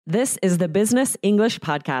This is the Business English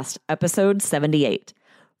Podcast, episode 78.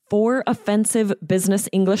 4 offensive business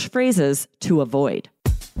English phrases to avoid.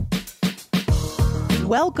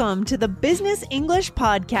 Welcome to the Business English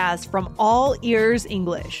Podcast from All Ears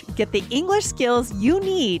English. Get the English skills you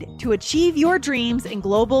need to achieve your dreams in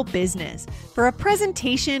global business. For a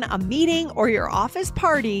presentation, a meeting, or your office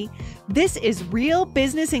party, this is Real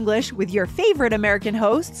Business English with your favorite American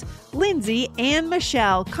hosts, Lindsay and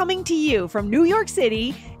Michelle, coming to you from New York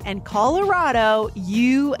City and Colorado,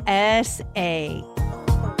 USA.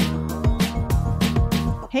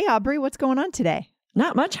 Hey, Aubrey, what's going on today?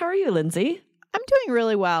 Not much. How are you, Lindsay? I'm doing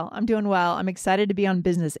really well. I'm doing well. I'm excited to be on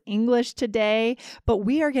Business English today, but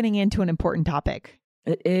we are getting into an important topic.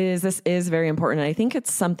 This is very important. I think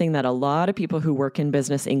it's something that a lot of people who work in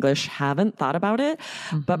business English haven't thought about it,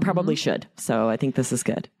 but probably should. So I think this is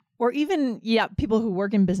good. Or even, people who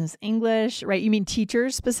work in business English, right? You mean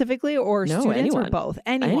teachers specifically or students anyone. or both?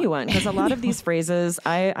 Anyone. Because a lot of these phrases,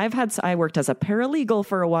 I worked as a paralegal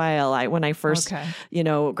for a while when I first,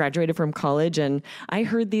 graduated from college, and I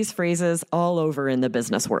heard these phrases all over in the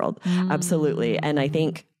business world. Absolutely. And I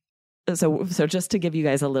think So just to give you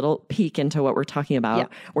guys a little peek into what we're talking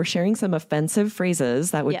about, we're sharing some offensive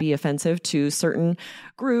phrases that would be offensive to certain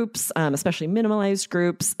groups, especially minimalized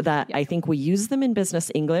groups, that I think we use them in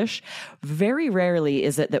business English. Very rarely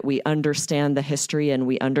is it that we understand the history and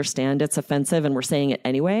we understand it's offensive and we're saying it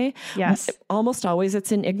anyway. Yes. Almost always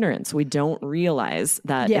it's in ignorance. We don't realize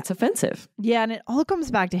that it's offensive. Yeah, and it all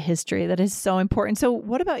comes back to history. That is so important. So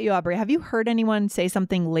what about you, Aubrey? Have you heard anyone say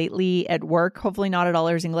something lately at work? Hopefully not at All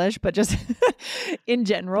Ears English, but just in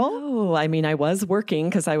general? Oh, I mean, I was working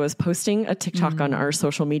because I was posting a TikTok on our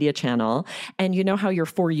social media channel. And you know how your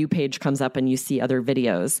For You page comes up and you see other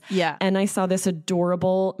videos? Yeah. And I saw this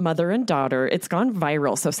adorable mother and daughter. It's gone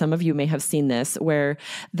viral. So some of you may have seen this, where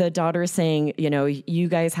the daughter is saying, you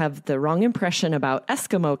guys have the wrong impression about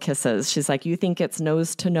Eskimo kisses. She's like, you think it's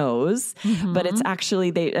nose to nose, but it's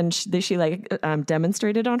actually, she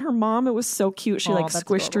demonstrated on her mom. It was so cute. She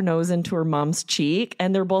squished her nose into her mom's cheek,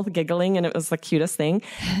 and they're both giggling, and it was the cutest thing.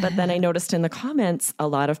 But then I noticed in the comments, a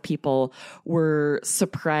lot of people were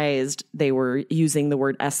surprised they were using the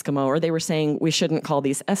word Eskimo, or they were saying we shouldn't call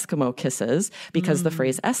these Eskimo kisses because the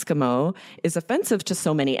phrase Eskimo is offensive to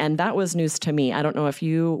so many. And that was news to me. I don't know if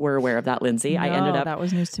you were aware of that, Lindsay. No, I ended up that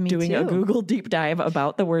was news to me doing a Google deep dive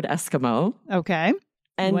about the word Eskimo. Okay.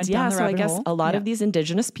 And so I guess a lot of these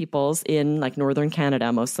indigenous peoples in Northern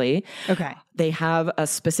Canada mostly, they have a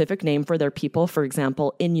specific name for their people. For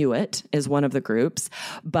example, Inuit is one of the groups,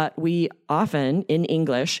 but we often in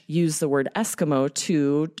English use the word Eskimo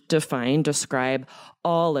to describe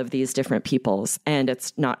all of these different peoples. And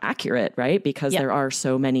it's not accurate, right? Because there are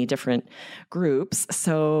so many different groups.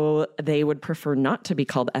 So they would prefer not to be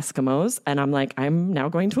called Eskimos. And I'm like, I'm now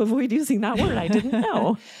going to avoid using that word. I didn't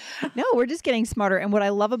know. No, we're just getting smarter. And what I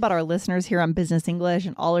love about our listeners here on Business English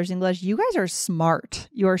and All Ears English, you guys are smart.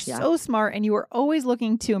 You are so smart, and you are always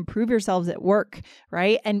looking to improve yourselves at work,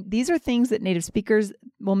 right? And these are things that native speakers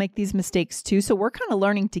will make these mistakes too. So we're kind of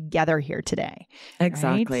learning together here today.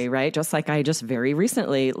 Exactly, right? Just like I just very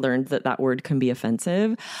recently learned that word can be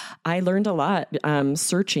offensive. I learned a lot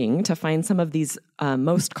searching to find some of these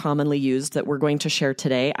most commonly used that we're going to share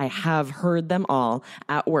today. I have heard them all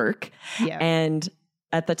at work. Yeah. And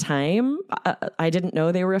at the time, I didn't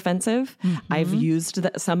know they were offensive. I've used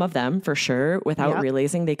some of them for sure without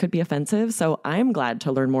realizing they could be offensive. So I'm glad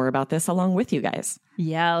to learn more about this along with you guys.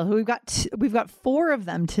 Yeah, we've got 4 of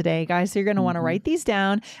them today, guys. So you're going to want to write these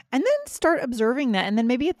down and then start observing that. And then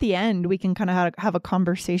maybe at the end, we can kind of have a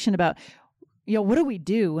conversation about, what do we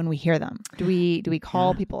do when we hear them? Do we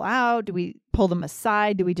call people out? Do we pull them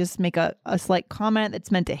aside? Do we just make a slight comment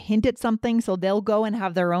that's meant to hint at something so they'll go and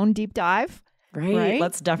have their own deep dive? Right.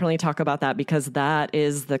 Let's definitely talk about that, because that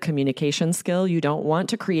is the communication skill. You don't want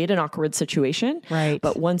to create an awkward situation. Right.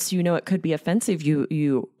 But once you know it could be offensive,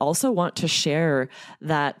 you also want to share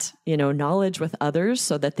that, knowledge with others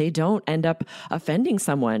so that they don't end up offending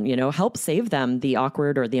someone, help save them the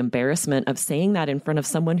awkward or the embarrassment of saying that in front of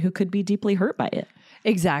someone who could be deeply hurt by it.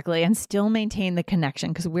 Exactly. And still maintain the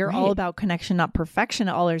connection, because we're all about connection, not perfection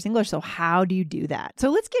at All Ears English. So how do you do that? So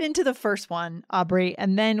let's get into the first one, Aubrey,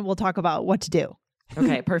 and then we'll talk about what to do.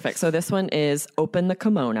 Okay, perfect. So this one is open the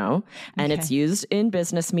kimono, and it's used in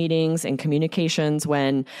business meetings and communications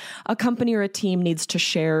when a company or a team needs to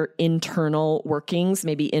share internal workings,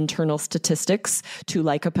 maybe internal statistics to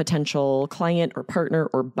a potential client or partner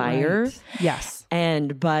or buyer. Right. Yes.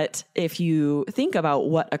 But if you think about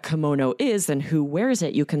what a kimono is and who wears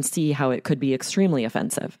it, you can see how it could be extremely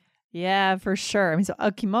offensive. Yeah, for sure. I mean, so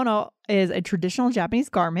a kimono is a traditional Japanese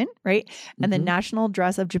garment, right? And the national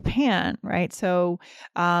dress of Japan, right? So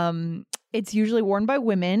it's usually worn by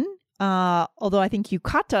women. Although I think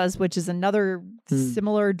yukatas, which is another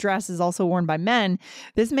similar dress, is also worn by men.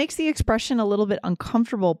 This makes the expression a little bit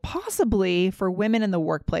uncomfortable, possibly for women in the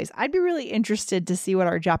workplace. I'd be really interested to see what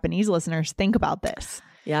our Japanese listeners think about this.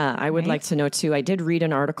 Yeah, I would like to know too. I did read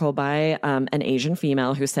an article by an Asian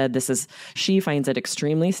female who said she finds it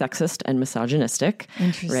extremely sexist and misogynistic.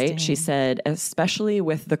 Right? She said, especially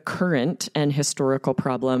with the current and historical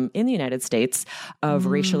problem in the United States of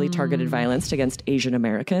racially targeted violence against Asian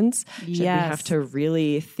Americans. We have to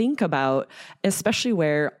really think about, especially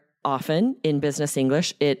where often in business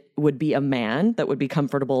English, it would be a man that would be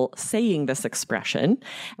comfortable saying this expression.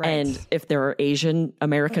 Right. And if there are Asian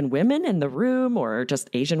American women in the room or just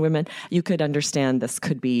Asian women, you could understand this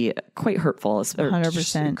could be quite hurtful,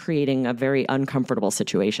 100%, creating a very uncomfortable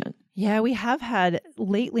situation. Yeah, we have had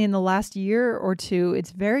lately in the last year or two,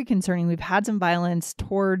 it's very concerning. We've had some violence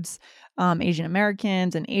towards Asian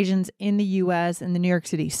Americans and Asians in the U.S. in the New York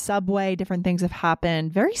City subway. Different things have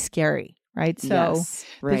happened. Very scary. Right. So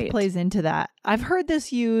this plays into that. I've heard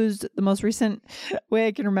this used. The most recent way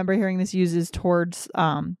I can remember hearing this used is towards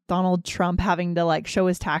Donald Trump having to show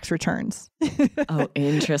his tax returns. Oh,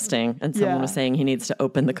 interesting. And someone was saying he needs to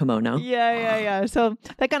open the kimono. Yeah. So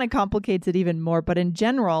that kind of complicates it even more. But in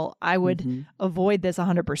general, I would avoid this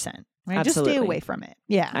 100%. Right? Absolutely. Just stay away from it.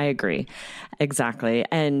 Yeah, I agree. Exactly.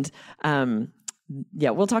 And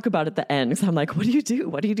we'll talk about it at the end because I'm like, what do you do?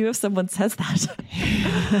 What do you do if someone says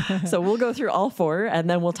that? So we'll go through all four and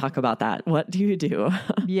then we'll talk about that. What do you do?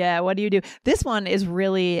 What do you do? This one is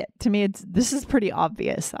really, to me, this is pretty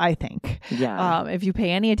obvious, I think. Yeah. If you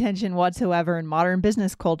pay any attention whatsoever in modern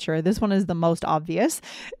business culture, this one is the most obvious.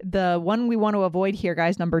 The one we want to avoid here,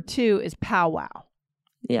 guys, number 2 is powwow.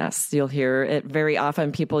 Yes, you'll hear it very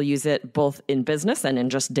often. People use it both in business and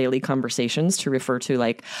in just daily conversations to refer to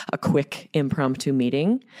a quick impromptu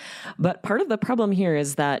meeting. But part of the problem here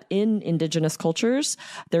is that in Indigenous cultures,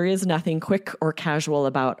 there is nothing quick or casual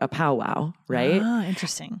about a powwow, right? Ah,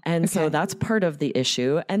 interesting. And so that's part of the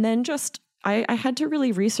issue. And then I had to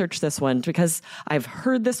really research this one because I've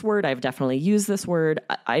heard this word. I've definitely used this word.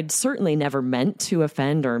 I'd certainly never meant to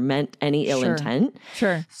offend or meant any ill intent.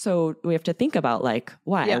 Sure. So we have to think about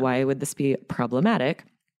why? Yeah. Why would this be problematic?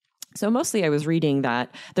 So mostly I was reading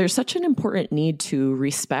that there's such an important need to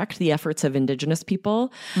respect the efforts of Indigenous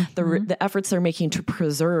people, the efforts they're making to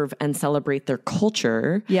preserve and celebrate their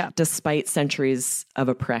culture despite centuries of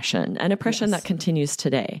oppression that continues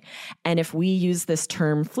today. And if we use this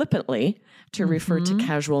term flippantly to refer to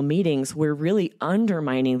casual meetings, we're really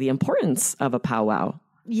undermining the importance of a powwow.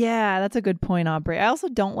 Yeah, that's a good point, Aubrey. I also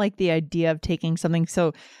don't like the idea of taking something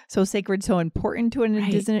so sacred, so important to an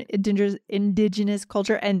indigenous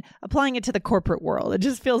culture and applying it to the corporate world. It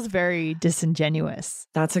just feels very disingenuous.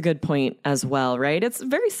 That's a good point as well, right? It's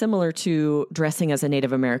very similar to dressing as a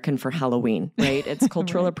Native American for Halloween, right? It's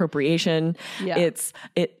cultural appropriation. Yeah.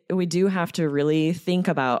 We do have to really think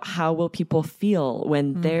about how will people feel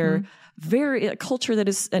when they're a culture that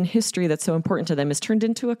is and history that's so important to them is turned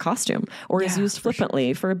into a costume or is used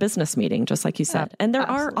flippantly for a business meeting, just like you said. And there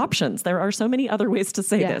are options. There are so many other ways to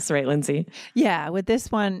say this, right, Lindsay? Yeah, with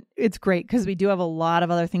this one, it's great because we do have a lot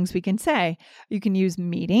of other things we can say. You can use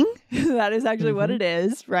meeting. That is actually what it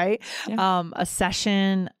is, right? Yeah. A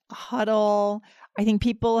session, a huddle. I think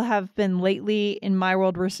people have been lately in my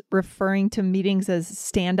world referring to meetings as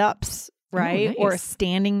stand-ups, right? Nice. Or a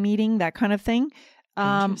standing meeting, that kind of thing.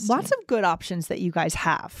 Lots of good options that you guys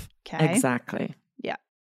have. Okay. Exactly. Yeah.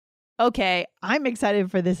 Okay. I'm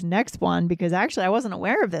excited for this next one because actually I wasn't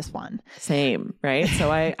aware of this one. Same, right?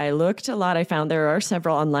 So I looked a lot. I found there are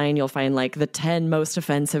several online. You'll find the 10 most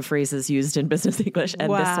offensive phrases used in business English.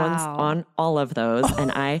 And this one's on all of those. Oh.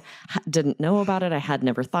 And I didn't know about it. I had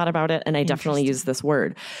never thought about it. And I definitely used this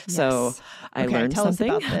word. Yes. So I learned something.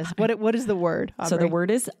 Tell us about this. What is the word, Aubrey? So the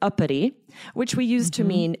word is uppity, which we use to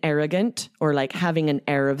mean arrogant or having an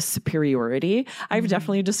air of superiority. I've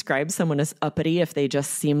definitely described someone as uppity if they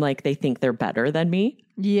just seem like they think they're better than me.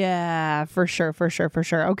 Yeah, for sure.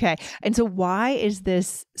 Okay. And so why is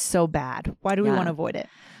this so bad? Why do we want to avoid it?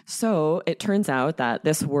 So it turns out that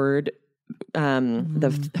this word,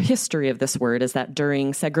 the history of this word is that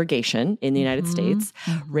during segregation in the United States,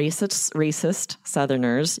 racist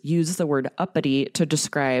Southerners used the word uppity to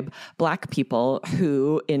describe Black people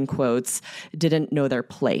who, in quotes, didn't know their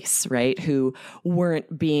place, right? Who weren't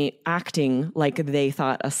acting like they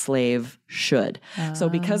thought a slave should. So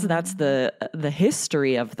because that's the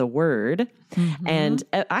history of the word, And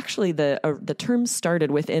actually the term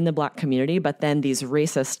started within the Black community, but then these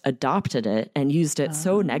racists adopted it and used it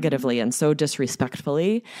so negatively and so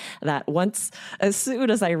disrespectfully that as soon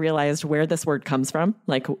as I realized where this word comes from,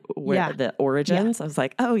 like where the origins, I was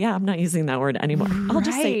like, oh yeah, I'm not using that word anymore. I'll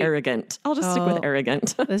just say arrogant. I'll just stick with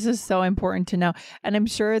arrogant. This is so important to know. And I'm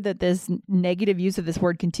sure that this negative use of this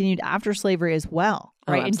word continued after slavery as well.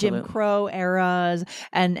 Right. In Jim Crow eras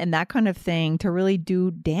and that kind of thing to really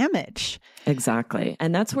do damage. Exactly.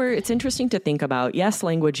 And that's where it's interesting to think about. Yes,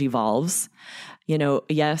 language evolves. You know,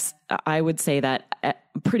 yes, I would say that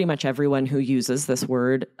pretty much everyone who uses this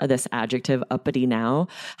word, this adjective uppity now,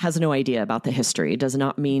 has no idea about the history. Does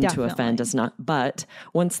not mean to offend, does not. But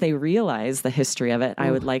once they realize the history of it,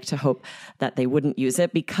 I would like to hope that they wouldn't use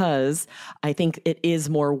it, because I think it is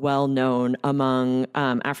more well known among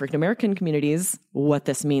African American communities what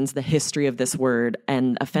this means, the history of this word,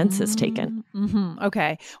 and offenses taken.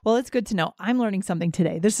 Okay. Well, it's good to know. I'm learning something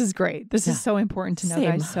today. This is great. This is so important to know,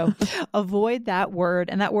 guys. So avoid that word.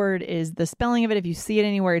 And that word is the spelling of it. If you see it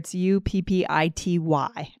anywhere, it's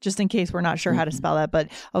UPPITY, just in case we're not sure how to spell that. But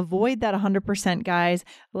avoid that 100%, guys.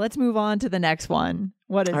 Let's move on to the next one.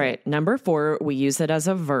 What is it? All right. Number 4, we use it as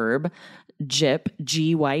a verb. Gyp,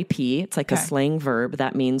 GYP. It's like a slang verb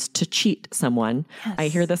that means to cheat someone. Yes. I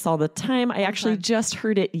hear this all the time. I actually just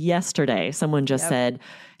heard it yesterday. Someone just said,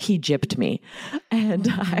 he gypped me. And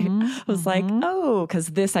I was like, oh, because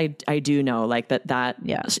this I do know, like that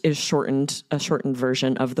is a shortened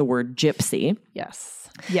version of the word gypsy. Yes.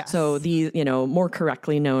 So these, more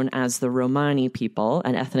correctly known as the Romani people,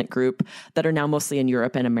 an ethnic group that are now mostly in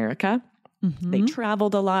Europe and America. They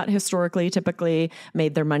traveled a lot historically, typically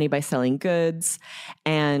made their money by selling goods,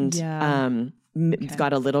 and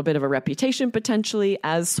got a little bit of a reputation potentially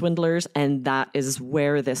as swindlers. And that is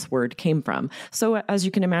where this word came from. So as you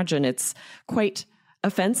can imagine, it's quite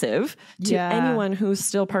offensive to anyone who's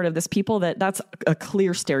still part of this people. That's a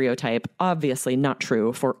clear stereotype, obviously not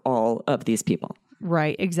true for all of these people.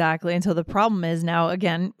 Right, exactly. And so the problem is now,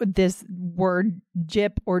 again, this word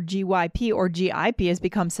gyp or GYP or GIP has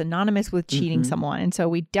become synonymous with cheating someone. And so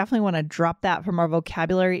we definitely want to drop that from our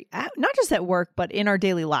vocabulary, not just at work, but in our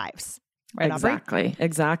daily lives. Right,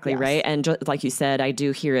 exactly. Yes. Right. And just, like you said, I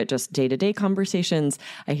do hear it just day-to-day conversations.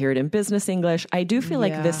 I hear it in business English. I do feel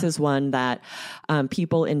like this is one that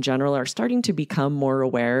people in general are starting to become more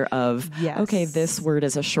aware of. Yes. Okay, this word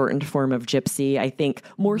is a shortened form of gypsy. I think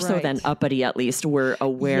more so than uppity, at least, we're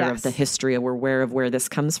aware of the history. We're aware of where this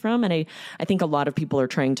comes from. And I think a lot of people are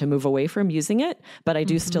trying to move away from using it, but I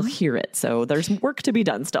do still hear it. So there's work to be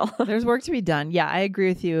done still. There's work to be done. Yeah, I agree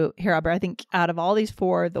with you here, Aubrey. I think out of all these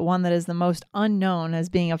 4, the one that is the most unknown as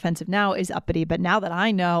being offensive now is uppity, but now that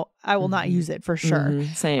I know, I will not use it for sure.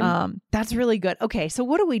 Same. That's really good. Okay, so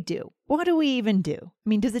what do we do? What do we even do? I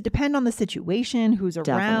mean, does it depend on the situation, who's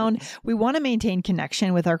around? Definitely. We want to maintain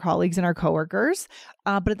connection with our colleagues and our coworkers,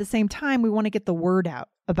 but at the same time, we want to get the word out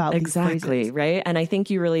about these phrases. Right? And I think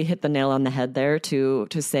you really hit the nail on the head there to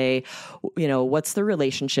say, what's the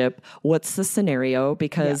relationship? What's the scenario?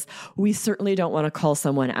 Because we certainly don't want to call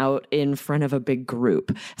someone out in front of a big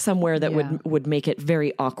group, somewhere that would make it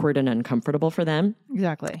very awkward and uncomfortable for them.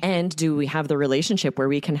 Exactly. And do we have the relationship where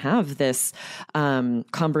we can have this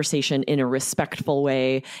conversation in a respectful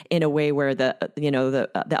way, in a way where the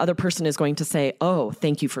other person is going to say, oh,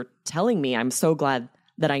 thank you for telling me. I'm so glad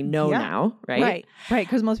that I know now, right? Right.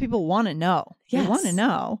 Because most people want to know. Yes. They want to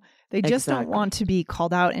know. They just don't want to be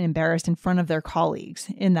called out and embarrassed in front of their colleagues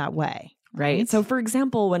in that way. Right. So, for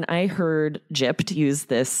example, when I heard gypped used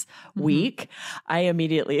this week, I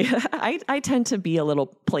immediately, I tend to be a little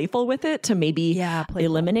playful with it to maybe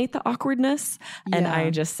eliminate the awkwardness. And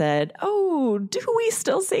I just said, oh, do we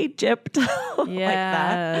still say gypped? Like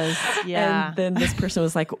that? Yeah. And then this person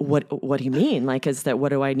was like, what do you mean? Like, what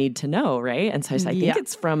do I need to know? Right. And so I said, I think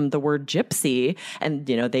it's from the word gypsy. And,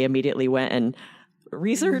 they immediately went and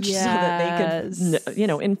research so that they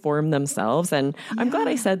could, inform themselves. And I'm glad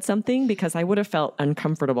I said something, because I would have felt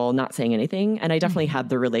uncomfortable not saying anything. And I definitely had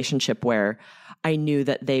the relationship where I knew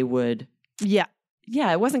that they would. Yeah,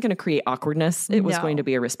 it wasn't going to create awkwardness. It was going to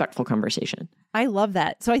be a respectful conversation. I love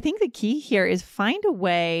that. So I think the key here is find a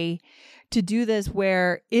way to do this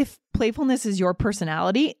where if playfulness is your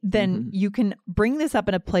personality, then you can bring this up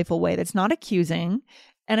in a playful way that's not accusing.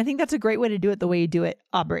 And I think that's a great way to do it the way you do it,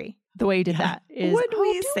 Aubrey. The way you did that is, would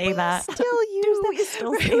we say that? Still use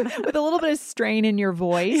that with a little bit of strain in your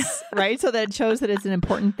voice, right? So that it shows that it's an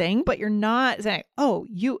important thing, but you're not saying, oh,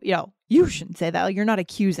 you shouldn't say that. You're not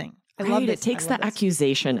accusing. I love this. It takes the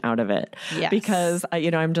accusation out of it. Yes. Because,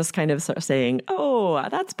 I'm just kind of saying, oh,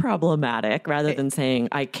 that's problematic, rather than saying,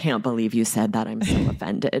 I can't believe you said that. I'm so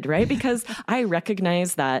offended, right? Because I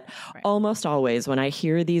recognize that almost always when I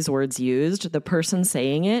hear these words used, the person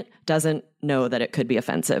saying it doesn't know that it could be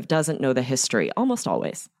offensive, doesn't know the history, almost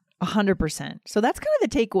always. 100%. So that's kind of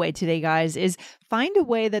the takeaway today, guys, is find a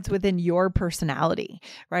way that's within your personality,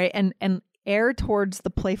 right? And err towards the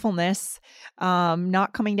playfulness,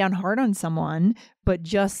 not coming down hard on someone, but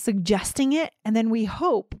just suggesting it. And then we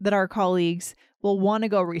hope that our colleagues will want to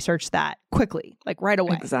go research that quickly, like right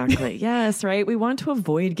away. Exactly. Yes, right. We want to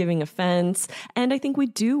avoid giving offense. And I think we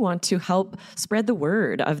do want to help spread the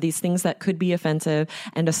word of these things that could be offensive,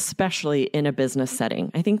 and especially in a business setting.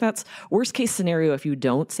 I think that's worst case scenario if you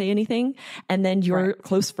don't say anything, and then your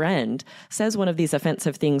close friend says one of these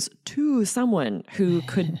offensive things to someone who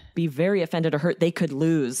could be very offended or hurt. They could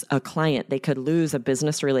lose a client. They could lose a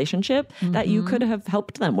business relationship that you could have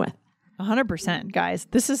helped them with. 100%, guys.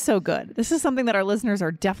 This is so good. This is something that our listeners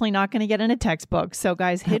are definitely not going to get in a textbook. So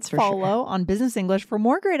guys, hit follow on Business English for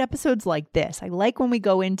more great episodes like this. I like when we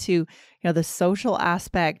go into, the social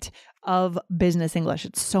aspect of business English.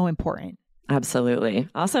 It's so important. Absolutely.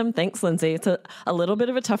 Awesome. Thanks, Lindsay. It's a little bit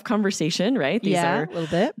of a tough conversation, right? A little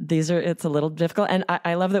bit. It's a little difficult. And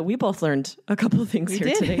I love that we both learned a couple of things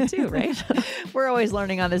today too, right? We're always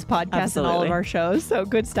learning on this podcast and all of our shows. So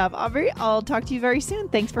good stuff. Aubrey, I'll talk to you very soon.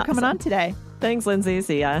 Thanks for coming on today. Thanks, Lindsay.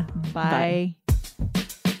 See ya. Bye.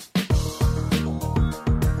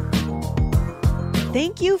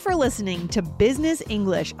 Thank you for listening to Business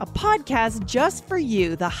English, a podcast just for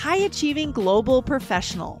you, the high-achieving global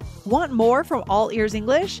professional. Want more from All Ears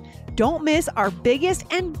English? Don't miss our biggest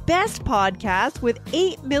and best podcast with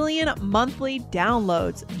 8 million monthly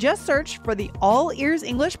downloads. Just search for the All Ears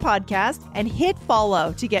English podcast and hit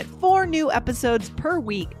follow to get 4 new episodes per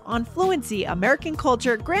week on fluency, American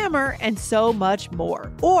culture, grammar, and so much more.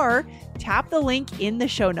 Or tap the link in the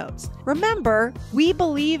show notes. Remember, we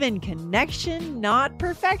believe in connection, not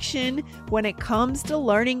perfection, when it comes to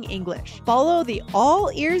learning English. Follow the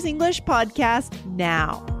All Ears English podcast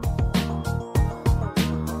now.